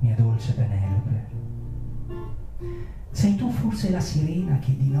diventata, mia dolce Penelope? Sei tu forse la sirena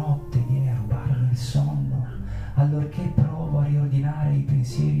che di notte viene a rubarmi il sonno, allorché provo a riordinare i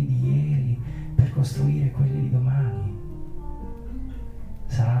pensieri di ieri per costruire quelli di domani?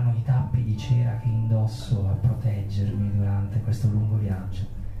 Saranno i tappi di cera che indosso a proteggermi durante questo lungo viaggio,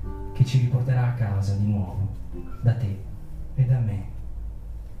 che ci riporterà a casa di nuovo, da te e da me.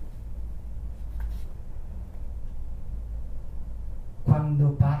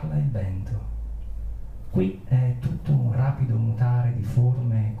 Quando parla il vento. Qui è tutto un rapido mutare di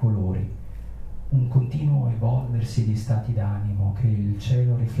forme e colori, un continuo evolversi di stati d'animo che il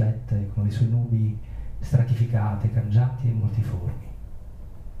cielo riflette con le sue nubi stratificate, cangianti e multiformi.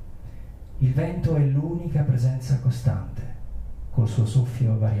 Il vento è l'unica presenza costante, col suo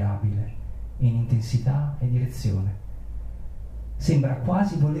soffio variabile, in intensità e direzione. Sembra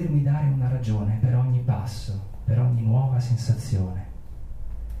quasi volermi dare una ragione per ogni passo, per ogni nuova sensazione.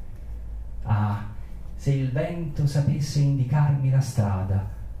 Ah, se il vento sapesse indicarmi la strada,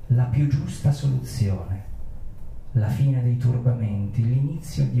 la più giusta soluzione, la fine dei turbamenti,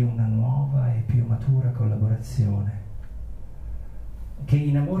 l'inizio di una nuova e più matura collaborazione. Che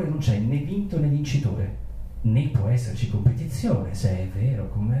in amore non c'è né vinto né vincitore, né può esserci competizione, se è vero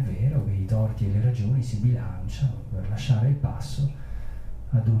come è vero che i torti e le ragioni si bilanciano per lasciare il passo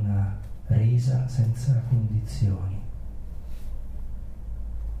ad una resa senza condizioni.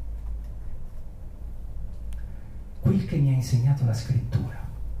 Quel che mi ha insegnato la scrittura.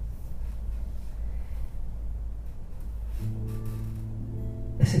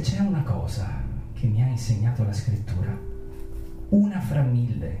 E se c'è una cosa che mi ha insegnato la scrittura, una fra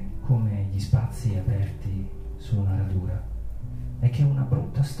mille, come gli spazi aperti su una radura, è che una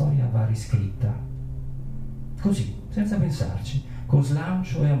brutta storia va riscritta così, senza pensarci, con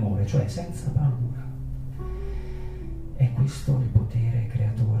slancio e amore, cioè senza paura. È questo il potere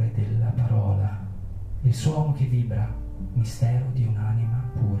creatore della parola, il suono che vibra, mistero di un'anima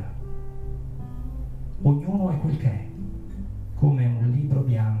pura. Ognuno è quel che è, come un libro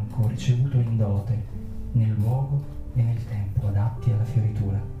bianco ricevuto in dote, nel luogo e nel tempo adatti alla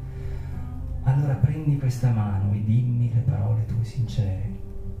fioritura. Allora prendi questa mano e dimmi le parole tue sincere.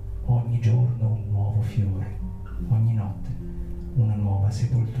 Ogni giorno un nuovo fiore, ogni notte una nuova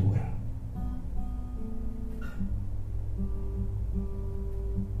sepoltura.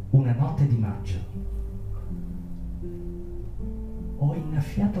 Una notte di maggio. Ho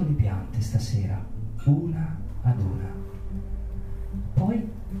innaffiato le piante stasera, una ad una.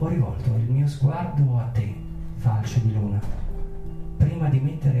 Poi ho rivolto il mio sguardo a te, falce di luna, prima di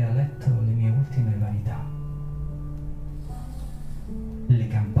mettere a letto le mie ultime vanità. Le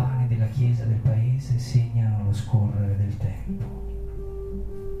campane della chiesa del paese segnano lo scorrere del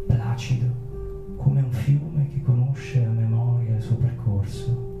tempo, placido come un fiume che conosce a memoria il suo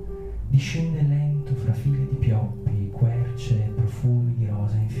percorso. Discende lento fra file di pioppi, querce e profumi di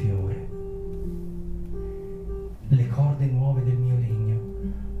rosa in fiore. Le corde nuove del mio legno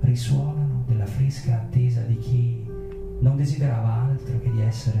risuonano della fresca attesa di chi non desiderava altro che di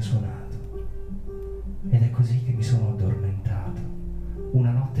essere suonato. Ed è così che mi sono addormentato,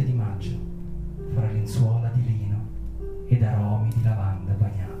 una notte di maggio, fra lenzuola di lino ed aromi di lavanda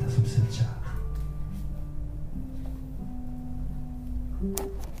bagnata sul selciato.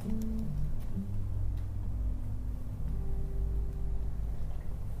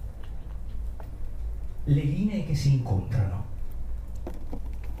 Le linee che si incontrano.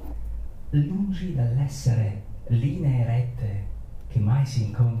 Lungi dall'essere linee rette che mai si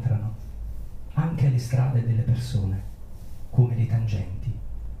incontrano, anche le strade delle persone, come le tangenti,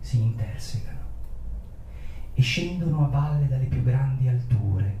 si intersecano e scendono a valle dalle più grandi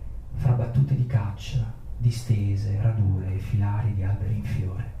alture, fra battute di caccia, distese, radure e filari di alberi in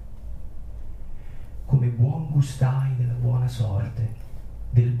fiore. Come buon gustai della buona sorte,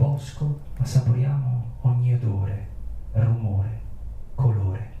 del bosco assaporiamo ogni odore, rumore,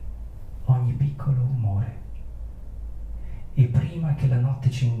 colore, ogni piccolo umore. E prima che la notte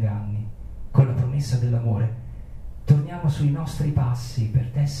ci inganni, con la promessa dell'amore, torniamo sui nostri passi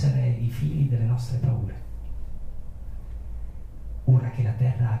per tessere i fili delle nostre paure. Ora che la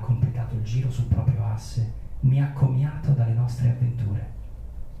terra ha completato il giro sul proprio asse, mi accomiato dalle nostre avventure,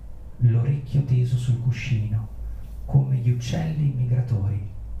 l'orecchio teso sul cuscino, come gli uccelli migratori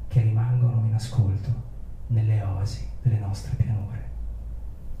che rimangono in ascolto nelle oasi delle nostre pianure.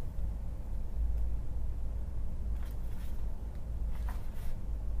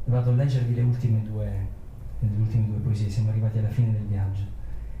 Vado a leggervi le ultime due poesie, siamo arrivati alla fine del viaggio.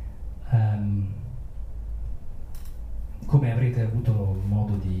 Come avrete avuto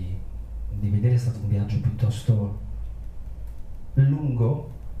modo di vedere, è stato un viaggio piuttosto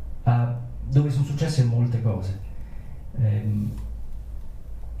lungo, dove sono successe molte cose.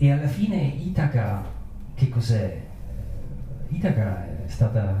 E alla fine Itaca, che cos'è? Itaca è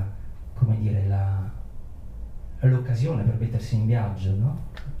stata, come dire, l'occasione per mettersi in viaggio, no?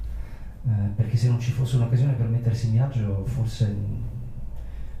 Perché se non ci fosse un'occasione per mettersi in viaggio, forse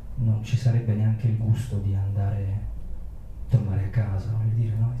non ci sarebbe neanche il gusto di tornare a casa, voglio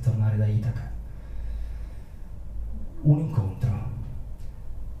dire, no? Di tornare da Itaca. Un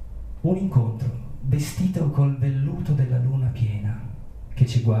incontro vestito col velluto della luna piena che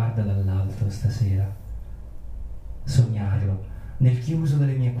ci guarda dall'alto stasera. Sognarlo nel chiuso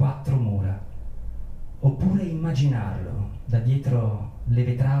delle mie 4 mura, oppure immaginarlo da dietro le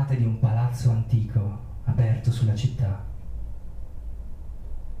vetrate di un palazzo antico aperto sulla città.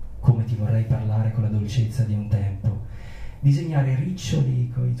 Come ti vorrei parlare con la dolcezza di un tempo, disegnare riccioli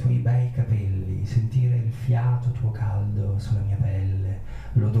coi tuoi bei capelli, sentire il fiato tuo caldo sulla mia pelle,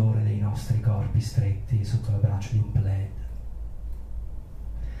 l'odore dei nostri corpi stretti sotto l'abbraccio di un plaid.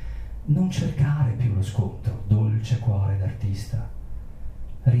 Non cercare più lo scontro, dolce cuore d'artista.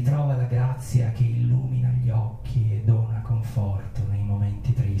 Ritrova la grazia che illumina gli occhi e dona conforto nei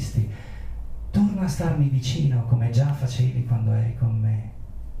momenti tristi. Torna a starmi vicino come già facevi quando eri con me.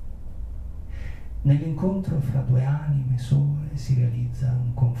 Nell'incontro fra 2 anime sole si realizza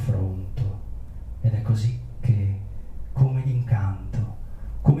un confronto, ed è così che, come d'incanto,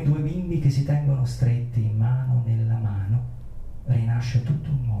 come 2 bimbi che si tengono stretti mano nella mano, rinasce tutto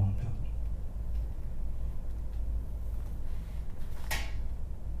un mondo.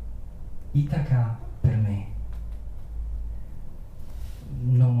 Itaca per me,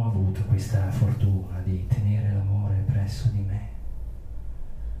 non ho avuto questa fortuna di tenere l'amore presso di me.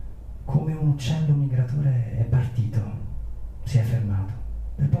 Come un uccello migratore è partito, si è fermato,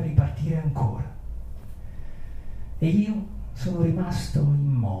 per poi ripartire ancora. E io sono rimasto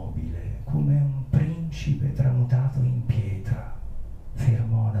immobile, come un principe tramutato in pietra,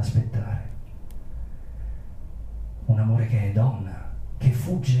 fermo ad aspettare. Un amore che è donna, che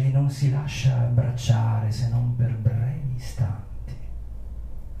fugge e non si lascia abbracciare se non per brevi istanti.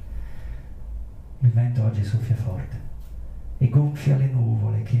 Il vento oggi soffia forte e gonfia le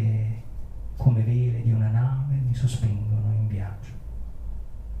nuvole che, come vele di una nave, mi sospingono in viaggio.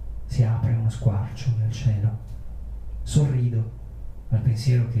 Si apre uno squarcio nel cielo, sorrido al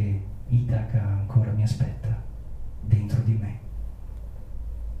pensiero che Itaca ancora mi aspetta dentro di me.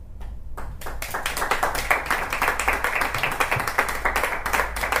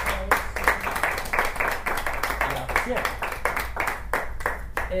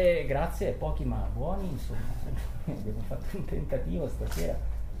 Grazie, pochi ma buoni, insomma. Abbiamo fatto un tentativo stasera,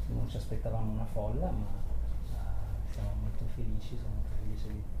 non ci aspettavamo una folla, ma siamo molto felici, sono molto felice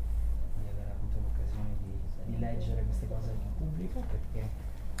di aver avuto l'occasione di leggere queste cose in pubblico, perché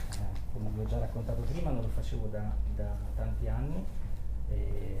come vi ho già raccontato prima non lo facevo da tanti anni,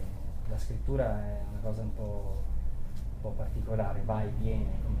 e la scrittura è una cosa un po' particolare, va e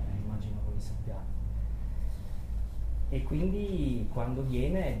viene, come immagino voi sappiate. E quindi quando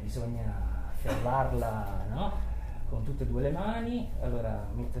viene bisogna afferrarla, no? Con tutte e due le mani, allora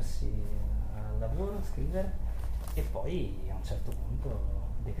mettersi al lavoro, scrivere, e poi a un certo punto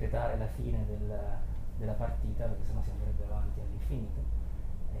decretare la fine della partita, perché sennò si andrebbe avanti all'infinito.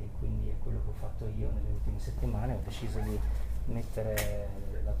 E quindi è quello che ho fatto io nelle ultime settimane, ho deciso di mettere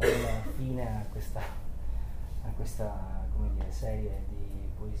la parola fine a questa come dire, serie di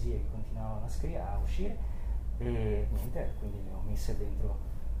poesie che continuavano a uscire. E niente, quindi le ho messe dentro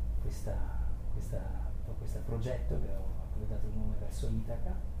questo progetto a cui ho dato il nome Verso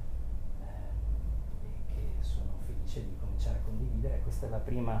Itaca, e che sono felice di cominciare a condividere. Questa è la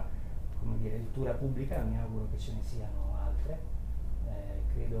prima, come dire, lettura pubblica, mi auguro che ce ne siano altre.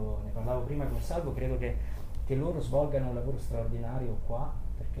 Credo, ne parlavo prima con Salvo, credo che loro svolgano un lavoro straordinario qua,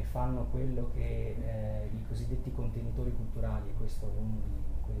 perché fanno quello che i cosiddetti contenitori culturali, e questo è uno di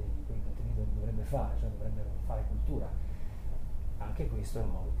quei contenitori dovrebbe fare, cioè dovrebbero fare cultura. Anche questo è un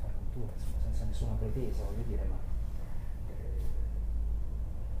modo di fare cultura, insomma, senza nessuna pretesa, voglio dire, ma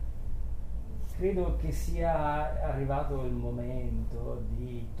credo che sia arrivato il momento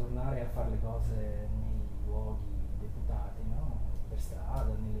di tornare a fare le cose nei luoghi deputati, no? Per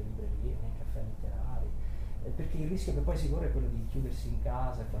strada, nelle librerie, nei caffè letterari, perché il rischio che poi si corre è quello di chiudersi in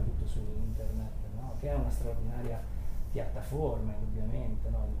casa e fare tutto su internet, no? Che è una straordinaria piattaforma, indubbiamente,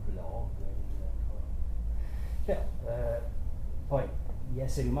 no? Il blog, però poi gli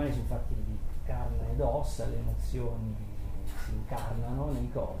esseri umani sono fatti di carne ed ossa, le emozioni si incarnano nei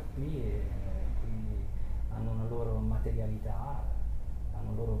corpi e quindi hanno una loro materialità, hanno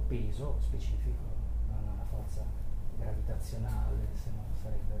un loro peso specifico, hanno una forza gravitazionale, se no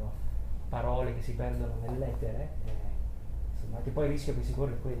sarebbero parole che si perdono nell'etere, insomma, che poi il rischio che si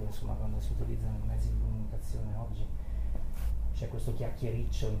corre è quello, insomma, quando si utilizzano i mezzi di comunicazione oggi. C'è questo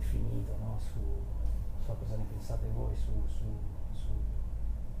chiacchiericcio infinito, no? Non so cosa ne pensate voi,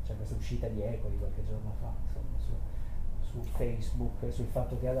 c'è questa uscita di Eco di qualche giorno fa, insomma, su Facebook, sul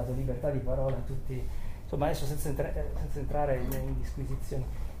fatto che ha dato libertà di parola a tutti, insomma, adesso senza entrare in disquisizioni,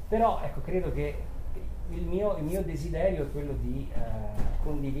 però ecco, credo che il mio desiderio è quello di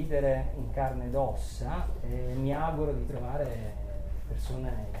condividere in carne ed ossa, e mi auguro di trovare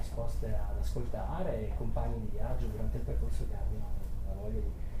persone disposte ad ascoltare e compagni di viaggio durante il percorso che abbiano la voglia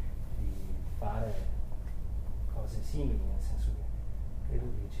di fare cose simili, nel senso che credo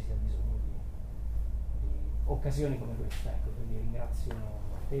che ci sia bisogno di occasioni come questa. Ecco, quindi ringrazio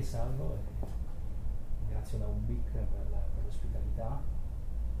te, Salvo, e ringrazio la Ubik per l'ospitalità.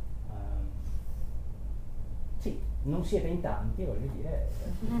 Sì, non siete in tanti, voglio dire,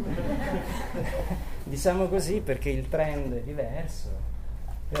 diciamo così, perché il trend è diverso,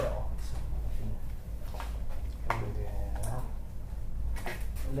 però insomma alla fine credo che no?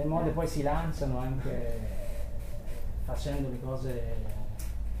 Le mode poi si lanciano anche facendo le cose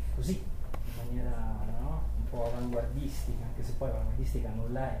così, in maniera, no? Un po' avanguardistica, anche se poi avanguardistica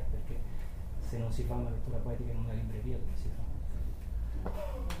non la è, perché se non si fa una lettura poetica in una libreria, dove si fa?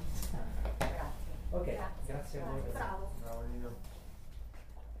 Ok, grazie a voi. Bravo. Bravo Nino.